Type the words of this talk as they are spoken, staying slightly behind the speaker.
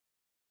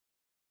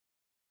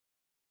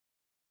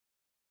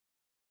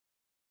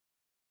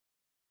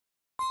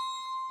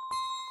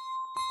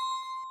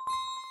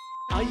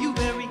Are you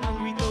very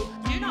hungry though?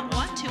 Do you not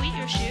want to eat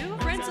your shoe?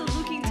 Friends are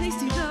looking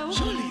tasty though.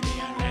 Surely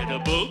they are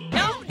edible.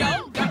 No,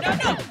 no, no, no,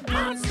 no.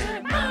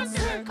 Monster,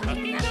 monster,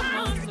 cooking the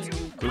monster.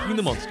 Cooking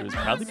the Monster is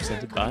proudly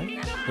presented by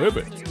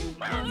Herbert,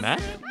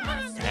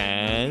 Matly,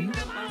 and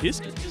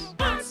Kistrix.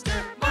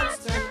 Monster,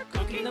 monster,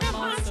 cooking the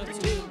monster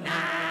tonight.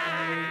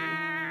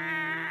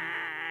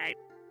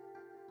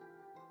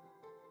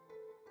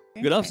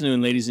 Good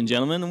afternoon, ladies and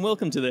gentlemen, and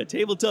welcome to the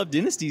Tabletop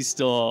Dynasties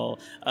stall.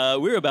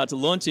 We're about to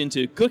launch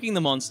into Cooking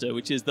the Monster,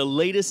 which is the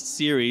latest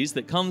series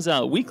that comes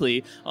out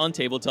weekly on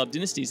Tabletop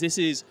Dynasties. This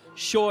is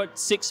short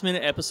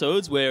 6-minute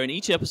episodes where in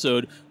each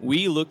episode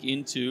we look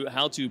into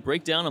how to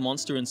break down a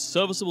monster in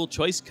serviceable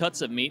choice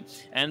cuts of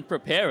meat and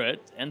prepare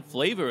it and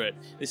flavor it.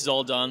 This is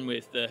all done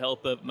with the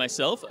help of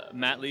myself,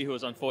 Matly, who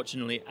is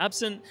unfortunately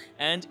absent,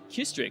 and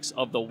Kistrix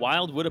of the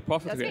Wild Wood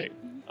Apothecary.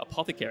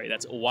 Apothecary,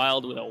 that's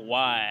wild with a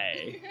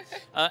Y.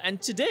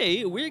 And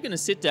today we're going to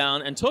sit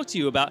down and talk to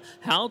you about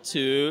how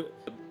to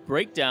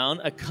break down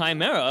a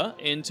chimera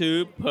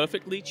into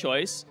perfectly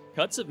choice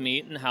cuts of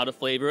meat and how to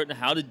flavor it and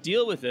how to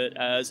deal with it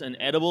as an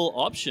edible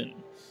option.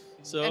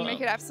 So, and make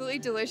it absolutely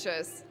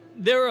delicious.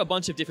 There are a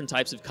bunch of different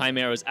types of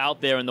chimeras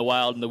out there in the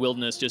wild and the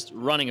wilderness just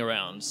running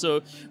around.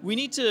 So we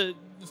need to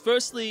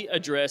firstly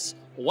address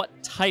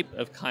what type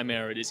of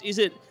chimera it is. Is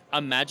it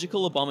a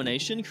magical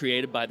abomination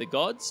created by the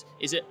gods?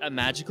 Is it a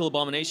magical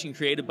abomination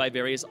created by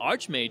various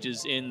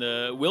archmages in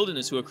the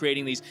wilderness who are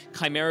creating these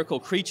chimerical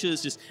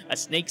creatures, just a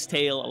snake's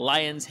tail, a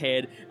lion's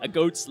head, a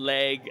goat's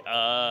leg,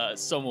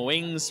 some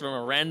wings from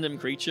a random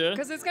creature?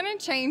 Because it's going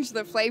to change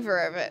the flavor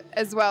of it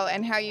as well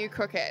and how you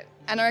cook it.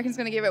 And I reckon it's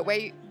going to give it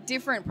way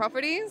different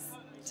properties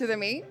to the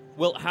meat.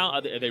 Well, how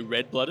are they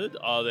red-blooded?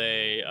 Are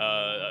they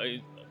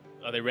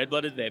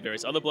red-blooded? They have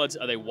various other bloods.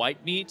 Are they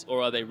white meat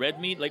or are they red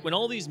meat? Like when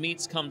all these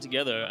meats come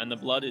together and the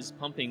blood is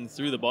pumping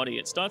through the body,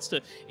 it starts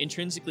to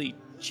intrinsically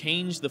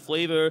change the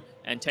flavor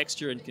and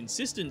texture and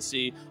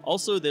consistency.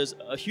 Also, there's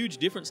a huge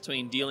difference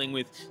between dealing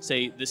with,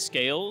 say, the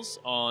scales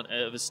of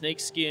a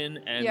snake's skin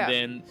and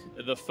then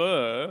the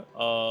fur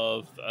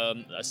of,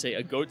 say,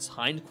 a goat's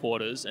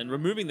hindquarters and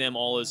removing them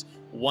all as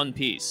one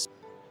piece.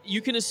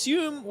 You can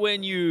assume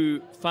when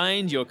you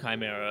find your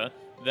chimera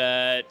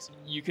that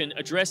you can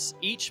address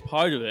each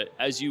part of it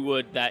as you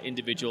would that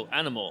individual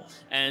animal.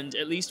 And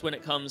at least when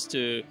it comes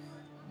to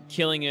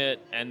killing it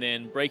and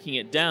then breaking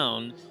it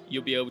down,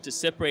 you'll be able to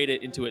separate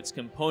it into its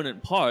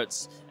component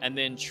parts and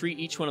then treat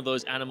each one of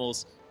those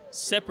animals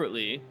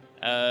separately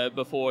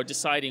before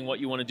deciding what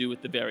you want to do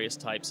with the various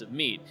types of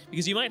meat.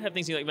 Because you might have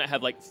things like, you might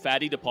have like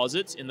fatty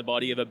deposits in the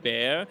body of a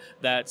bear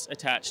that's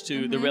attached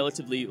to the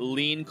relatively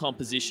lean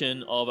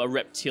composition of a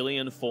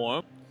reptilian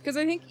form. Because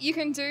I think you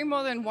can do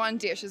more than one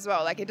dish as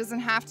well. Like, it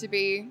doesn't have to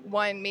be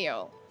one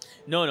meal.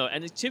 No,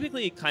 and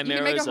typically chimeras, you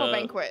can make a whole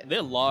banquet.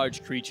 They're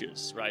large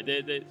creatures, right?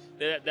 And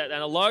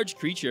a large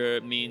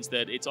creature means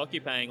that it's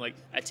occupying like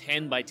a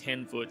 10 by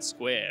 10 foot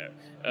square.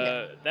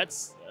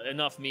 That's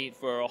enough meat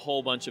for a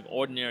whole bunch of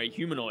ordinary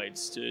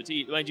humanoids to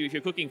eat. Mind you, if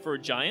you're cooking for a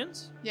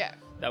giant,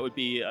 that would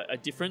be a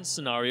different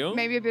scenario.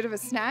 Maybe a bit of a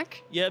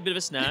snack. Yeah, a bit of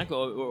a snack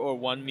or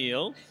one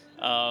meal.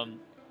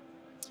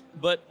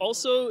 But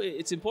also,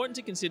 it's important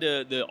to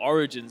consider the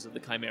origins of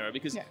the chimera,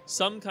 because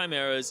some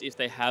chimeras, if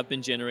they have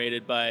been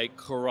generated by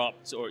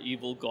corrupt or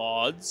evil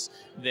gods,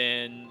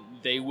 then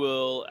they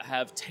will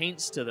have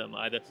taints to them,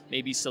 either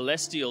maybe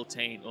celestial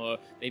taint or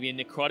maybe a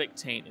necrotic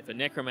taint if a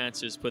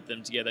necromancer's put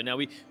them together. Now,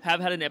 we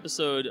have had an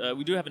episode,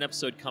 we do have an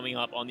episode coming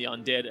up on the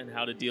undead and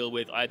how to deal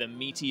with either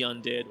meaty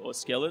undead or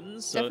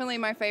skeletons. So, definitely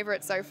my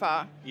favorite so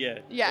far.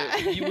 Yeah.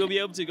 You will be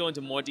able to go into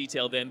more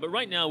detail then, but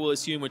right now we'll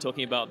assume we're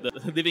talking about the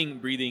living,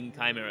 breathing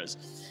chimeras.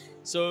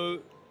 So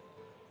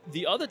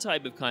the other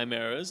type of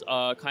chimeras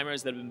are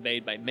chimeras that have been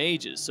made by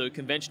mages. So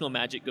conventional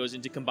magic goes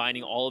into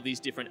combining all of these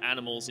different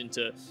animals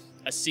into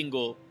a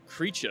single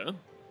creature.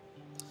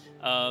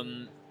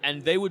 And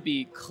they would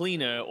be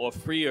cleaner or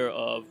freer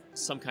of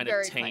some kind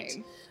of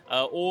taint.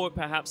 Or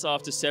perhaps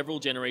after several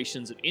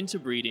generations of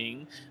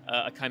interbreeding,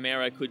 a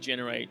chimera could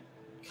generate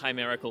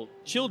chimerical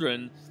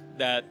children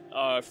that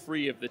are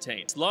free of the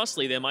taint.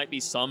 Lastly, there might be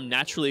some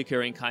naturally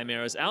occurring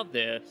chimeras out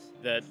there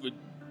that would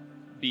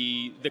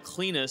be the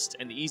cleanest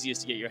and the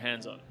easiest to get your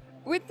hands on.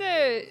 With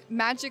the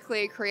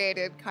magically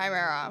created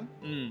chimera,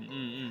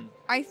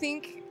 I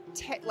think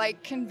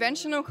like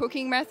conventional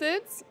cooking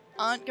methods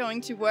aren't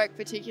going to work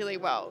particularly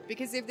well,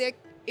 because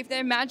if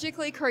they're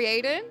magically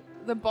created,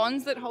 the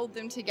bonds that hold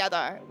them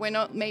together, we're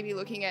not maybe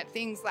looking at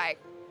things like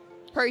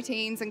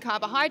proteins and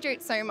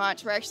carbohydrates so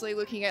much. We're actually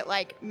looking at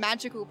like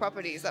magical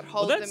properties that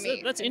hold the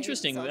meat. That's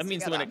interesting. That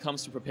means that when it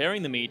comes to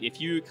preparing the meat, if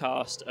you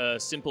cast a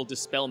simple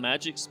dispel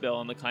magic spell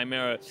on the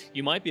chimera,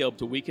 you might be able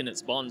to weaken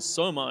its bonds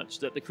so much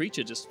that the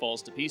creature just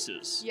falls to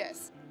pieces.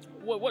 Yes.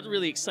 What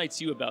really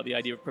excites you about the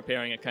idea of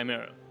preparing a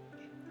chimera?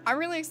 I'm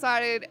really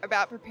excited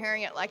about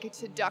preparing it like a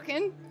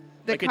turducken.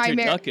 The like a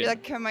turducken? The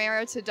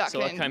chimera turducken.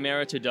 So a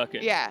chimera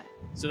turducken. Yeah.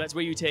 So that's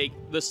where you take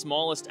the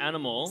smallest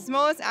animal.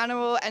 Smallest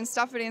animal and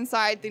stuff it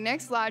inside the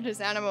next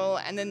largest animal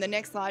and then the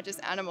next largest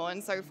animal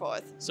and so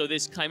forth. So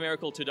this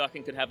chimerical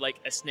turducken could have like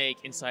a snake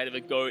inside of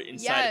a goat,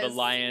 inside of a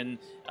lion,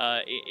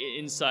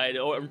 inside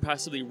or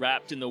possibly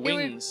wrapped in the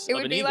wings It of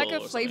would an be eagle like a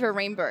or flavor something.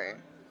 rainbow.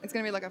 It's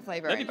going to be like a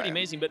flavor That'd be rainbow. pretty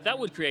amazing, but that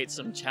would create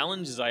some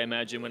challenges, I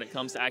imagine, when it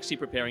comes to actually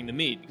preparing the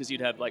meat, because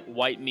you'd have like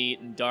white meat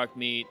and dark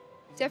meat.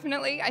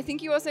 Definitely. I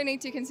think you also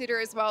need to consider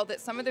as well that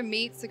some of the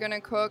meats are going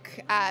to cook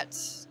at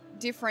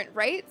different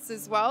rates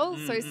as well.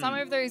 So some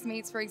of those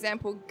meats, for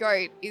example,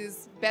 goat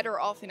is better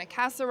off in a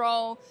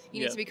casserole.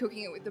 You need to be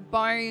cooking it with the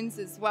bones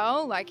as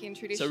well, like in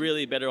tradition. So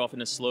really better off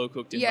in a slow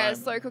cooked environment.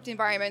 Yeah, slow cooked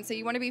environment. So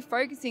you want to be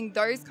focusing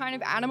those kind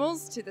of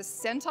animals to the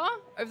center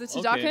of the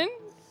turducken.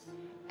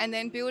 And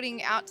then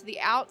building out to the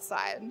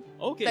outside.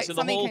 Okay, so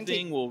the whole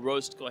thing will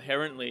roast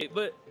coherently.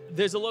 But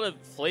there's a lot of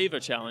flavor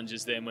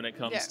challenges then when it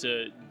comes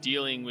to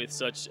dealing with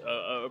such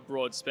a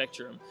broad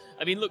spectrum.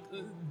 I mean, look,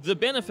 the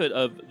benefit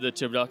of the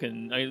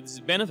turducken,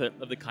 the benefit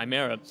of the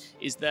chimera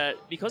is that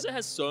because it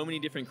has so many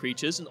different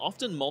creatures and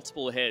often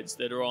multiple heads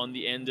that are on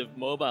the end of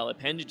mobile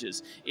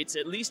appendages, it's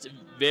at least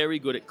very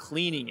good at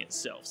cleaning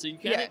itself. So you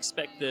can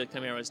expect the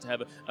chimeras to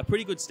have a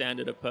pretty good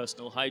standard of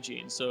personal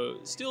hygiene. So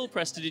still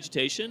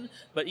prestidigitation,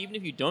 but even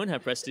if you don't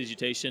have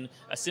prestidigitation,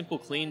 a simple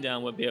clean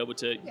down would be able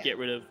to get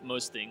rid of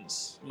most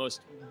things,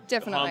 most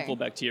harmful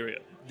bacteria.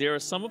 There are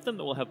some of them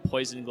that will have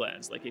poison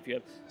glands, like if you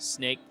have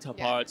snake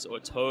parts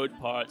or toad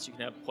parts, you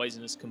can have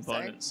poisonous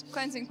components. So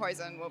cleansing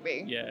poison will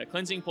be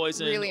cleansing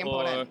poison really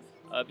important.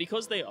 Or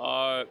because they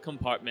are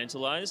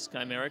compartmentalized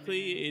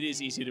chimerically, it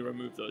is easy to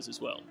remove those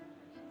as well.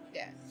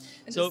 Yeah.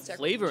 And so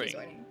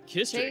flavoring,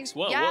 Kistrix,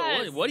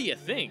 what do you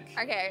think?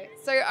 Okay,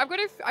 so I've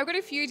got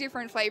a few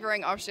different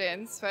flavoring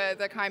options for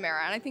the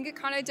chimera, and I think it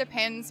kind of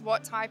depends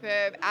what type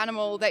of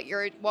animal that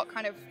what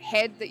kind of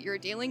head that you're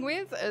dealing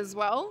with as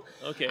well.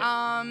 Okay.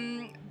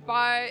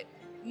 But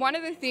one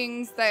of the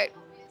things that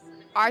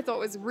I thought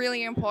was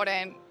really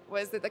important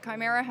was that the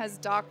chimera has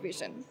dark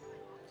vision.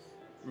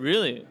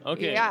 Really?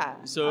 Okay. Yeah.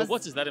 So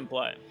what does that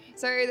imply?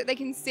 So that they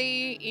can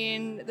see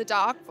in the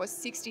dark for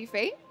 60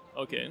 feet.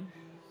 Okay.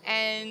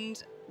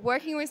 And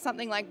working with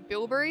something like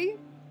bilberry,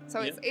 so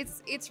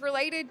it's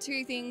related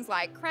to things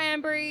like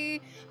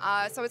cranberry,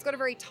 so it's got a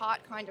very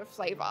tart kind of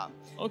flavor.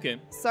 Okay.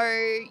 So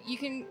you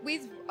can,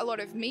 with a lot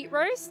of meat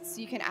roasts,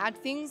 you can add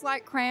things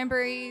like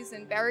cranberries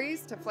and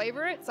berries to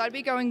flavor it. So I'd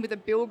be going with a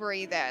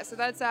bilberry there. So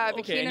that's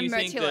okay, and you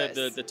myrtillus.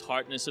 think the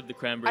tartness of the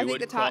cranberry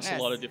would cross a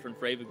lot of different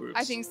flavor groups?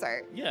 I think so.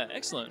 Yeah,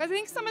 excellent. I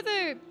think some of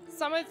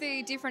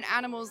the different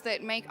animals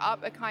that make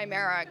up a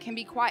chimera can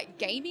be quite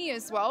gamey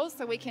as well.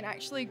 So we can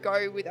actually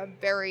go with a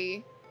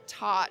very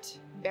tart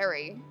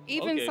berry.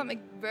 Even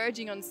something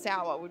verging on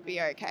sour would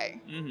be okay.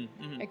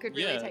 It could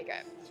really take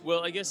it.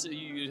 Well, I guess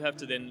you'd have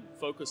to then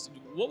focus.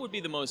 What would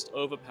be the most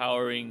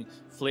overpowering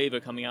flavor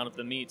coming out of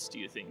the meats, do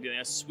you think?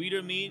 A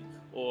sweeter meat,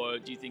 or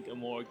do you think a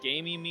more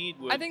gamey meat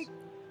would... I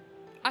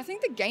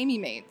think the gamey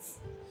meats.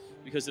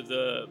 Because of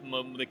the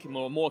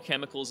more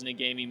chemicals in a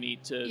gamey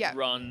meat to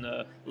run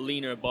a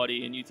leaner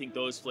body, and you think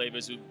those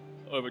flavors would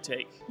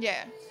overtake?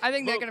 Yeah, I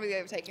think they're going to be the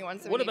overtaking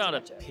ones. So what about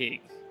a pig?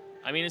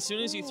 I mean, as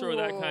soon as you throw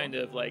that kind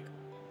of like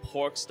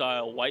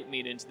pork-style white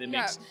meat into the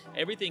mix,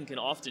 everything can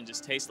often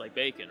just taste like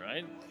bacon,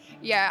 right?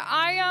 Yeah,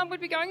 I would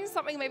be going with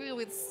something maybe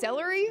with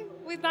celery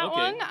with that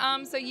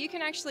one. So you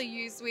can actually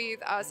use with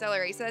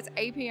celery. So that's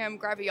Apium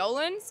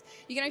graveolens.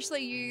 You can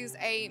actually use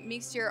a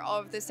mixture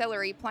of the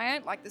celery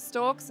plant, like the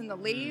stalks and the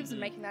leaves, and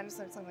making that into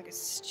something like a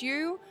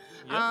stew.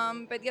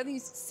 But the other thing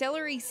is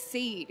celery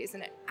seed is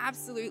an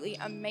absolutely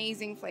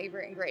amazing flavor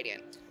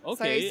ingredient.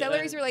 Okay, so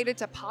celery is related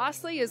to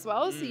parsley as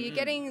well. So you're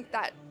getting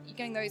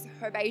those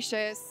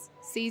herbaceous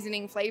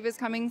seasoning flavors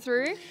coming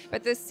through,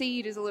 but the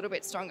seed is a little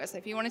bit stronger. So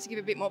if you wanted to give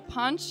a bit more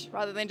punch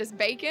rather than just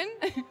bacon.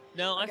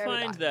 Now, I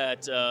find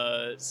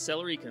that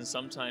celery can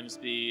sometimes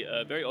be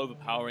a very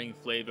overpowering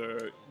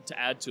flavor to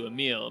add to a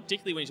meal,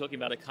 particularly when you're talking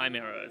about a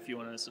chimera, if you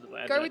want to sort of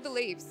add Go with the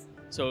leaves.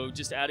 So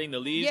just adding the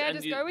leaves, and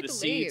just go with the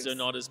seeds leaves. are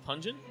not as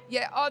pungent?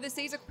 Yeah, the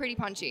seeds are pretty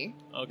punchy.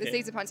 Okay. The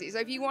seeds are punchy. So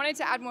if you wanted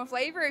to add more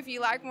flavor, if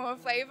you like more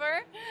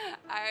flavor,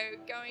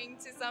 going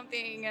to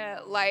something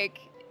like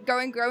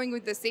growing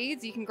with the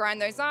seeds, you can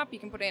grind those up, you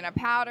can put it in a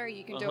powder,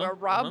 you can do a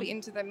rub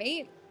into the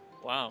meat.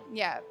 Wow.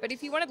 Yeah, but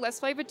if you wanted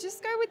less flavor,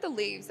 just go with the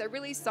leaves. They're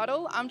really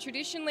subtle.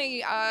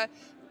 Traditionally,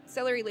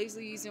 celery leaves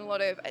are used in a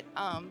lot of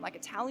like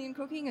Italian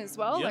cooking as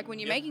well, like when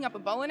you're making up a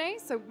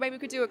bolognese. So maybe we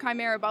could do a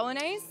chimera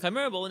bolognese.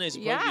 Chimera bolognese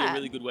would probably be a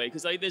really good way,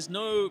 because there's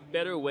no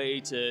better way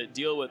to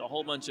deal with a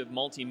whole bunch of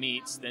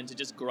multi-meats than to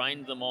just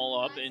grind them all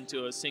up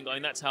into a single. I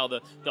mean, that's how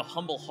the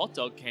humble hot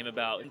dog came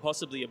about, and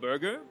possibly a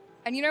burger.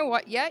 And you know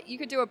what? Yeah, you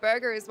could do a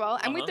burger as well.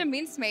 And with the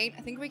mincemeat,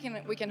 I think we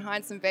can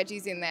hide some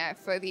veggies in there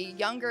for the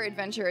younger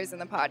adventurers in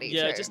the party.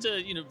 Yeah, too. just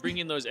to bring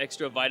in those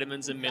extra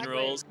vitamins and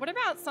minerals. What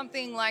about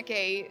something like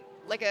a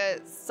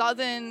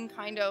southern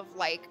kind of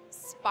like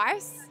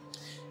spice?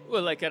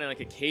 Well, like kind of like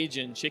a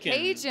Cajun chicken.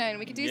 Cajun.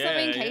 We could do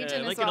something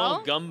Cajun like as well. an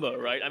old gumbo,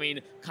 right? I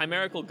mean,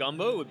 chimerical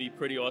gumbo would be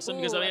pretty awesome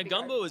because Ooh, I mean, that'd be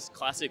gumbo is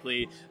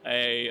classically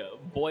a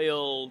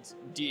boiled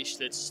dish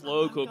that's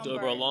slow cooked gumbo.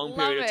 over a long Love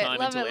period of it, time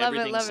love until it, love it,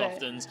 everything love it.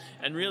 softens,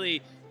 and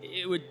really.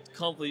 It would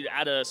completely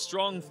add a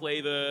strong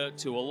flavor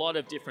to a lot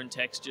of different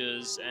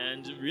textures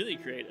and really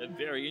create a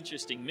very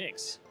interesting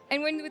mix.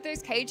 And with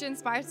those Cajun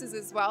spices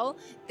as well,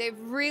 they're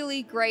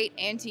really great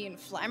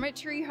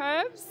anti-inflammatory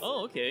herbs.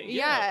 Oh, okay.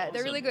 Yeah, they're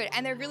awesome. really good.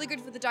 And they're really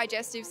good for the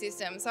digestive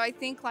system. So I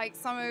think like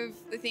some of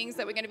the things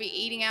that we're going to be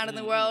eating out in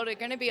the world are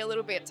going to be a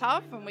little bit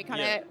tough, and we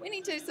we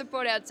need to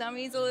support our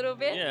tummies a little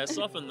bit. Yeah,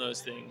 soften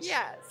those things.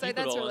 Yeah, so Keep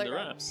that's it all really under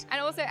great. wraps. And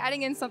also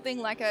adding in something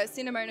like a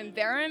cinnamon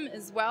verum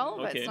as well.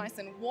 Okay. That's nice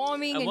and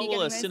warming. And what you will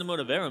get a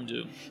cinnamon verum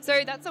do?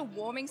 So that's a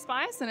warming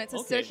spice, and it's a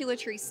Okay.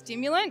 circulatory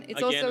stimulant.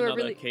 It's Again, also another a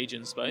really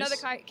Cajun spice. another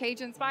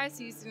Cajun spice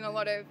used in a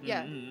lot of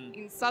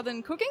in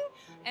southern cooking,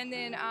 and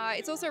then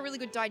it's also a really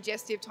good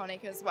digestive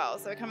tonic as well.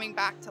 So coming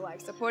back to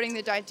like supporting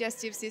the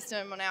digestive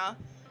system on our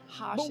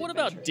harsh. But what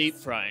about adventures. deep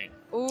frying?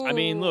 Ooh. I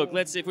mean, look,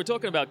 if we're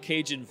talking about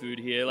Cajun food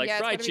here, like Yeah,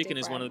 it's fried gotta be chicken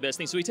deep is one fried. of the best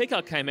things. So we take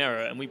our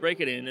chimera and we break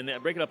it in and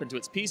then break it up into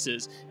its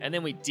pieces, and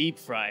then we deep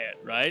fry it,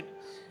 right?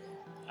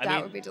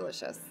 That would be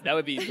delicious. That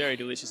would be very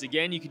delicious.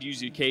 Again, you could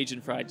use your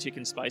Cajun fried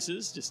chicken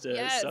spices, just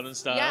southern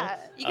style. Yeah,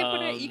 you could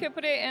put it. You could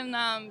put it in.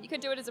 You could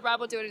do it as a rub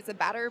or do it as a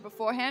batter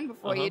beforehand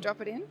before you drop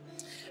it in.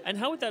 And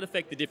how would that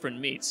affect the different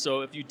meats?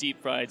 So if you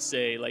deep fried,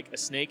 say, like a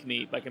snake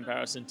meat by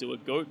comparison to a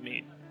goat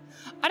meat,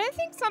 I don't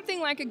think something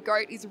like a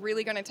goat is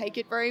really going to take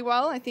it very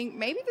well. I think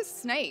maybe the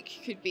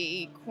snake could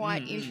be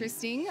quite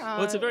interesting.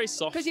 well, it's a very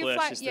soft 'cause you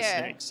flesh, is the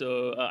snake.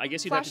 So I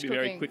guess you'd have to be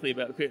Flash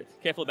cooking.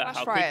 careful about Flash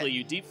how fry it. quickly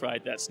you deep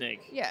fried that snake.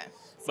 Yeah.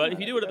 But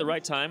if you do it at the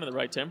right time and the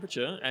right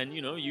temperature, and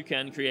you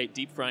can create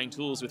deep frying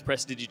tools with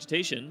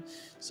prestidigitation.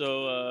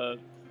 So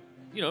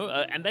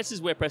and this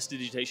is where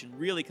prestidigitation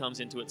really comes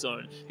into its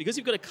own, because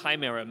you've got a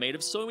chimera made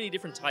of so many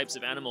different types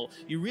of animal.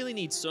 You really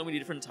need so many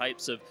different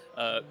types of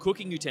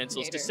cooking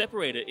utensils to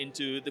separate it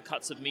into the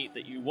cuts of meat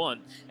that you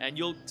want. And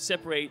you'll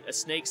separate a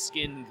snake's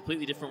skin in a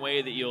completely different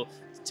way that you'll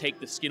take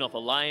the skin off a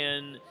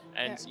lion,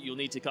 and you'll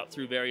need to cut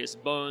through various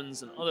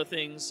bones and other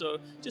things. So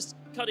just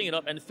cutting it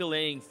up and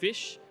filleting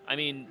fish. I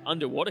mean,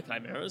 underwater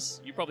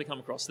chimeras, you probably come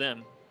across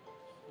them.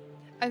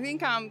 I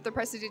think the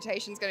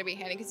prestidigitation is going to be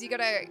handy because you're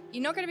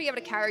not going to be able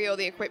to carry all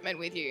the equipment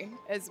with you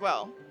as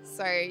well.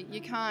 So you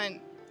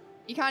can't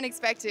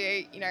expect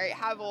to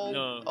have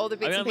all the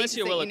bits and unless pieces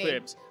you're that well you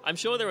equipped. I'm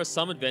sure there are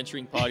some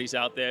adventuring parties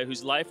out there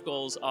whose life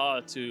goals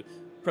are to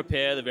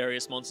prepare the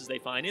various monsters they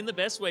find in the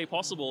best way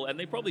possible, and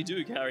they probably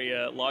do carry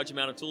a large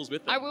amount of tools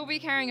with them. I will be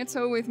carrying a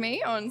tool with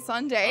me on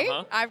Sunday.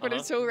 I've got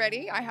a tool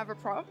ready. I have a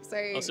prop, so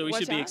we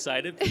should be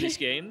excited for this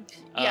game.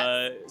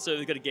 Yes. So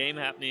we've got a game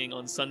happening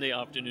on Sunday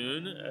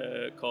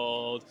afternoon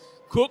called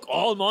Cook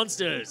All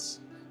Monsters.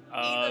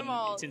 Eat them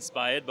all. It's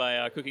inspired by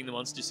our Cooking the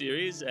Monster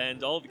series,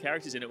 and all of the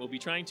characters in it will be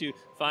trying to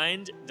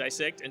find,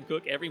 dissect, and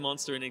cook every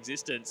monster in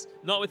existence.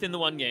 Not within the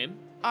one game.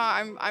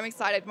 I'm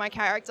excited. My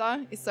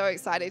character is so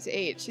excited to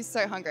eat. She's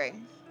so hungry.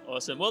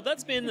 Awesome. Well,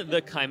 that's been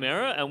the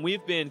Chimera, and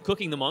we've been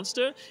Cooking the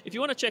Monster. If you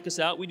want to check us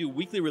out, we do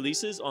weekly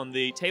releases on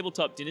the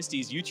Tabletop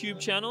Dynasties YouTube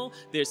channel.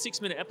 They're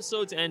 6-minute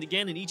episodes, and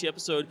again, in each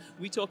episode,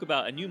 we talk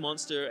about a new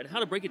monster and how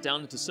to break it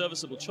down into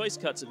serviceable choice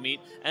cuts of meat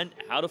and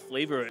how to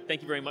flavor it.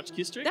 Thank you very much,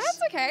 Kistrix. That's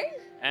okay.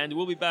 And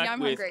we'll be back I'm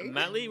with hungry.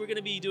 Matly. We're going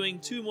to be doing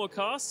 2 more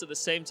casts at the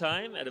same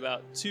time at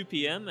about 2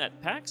 p.m. at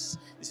PAX.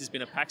 This has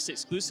been a PAX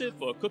exclusive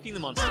for Cooking the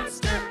Monster.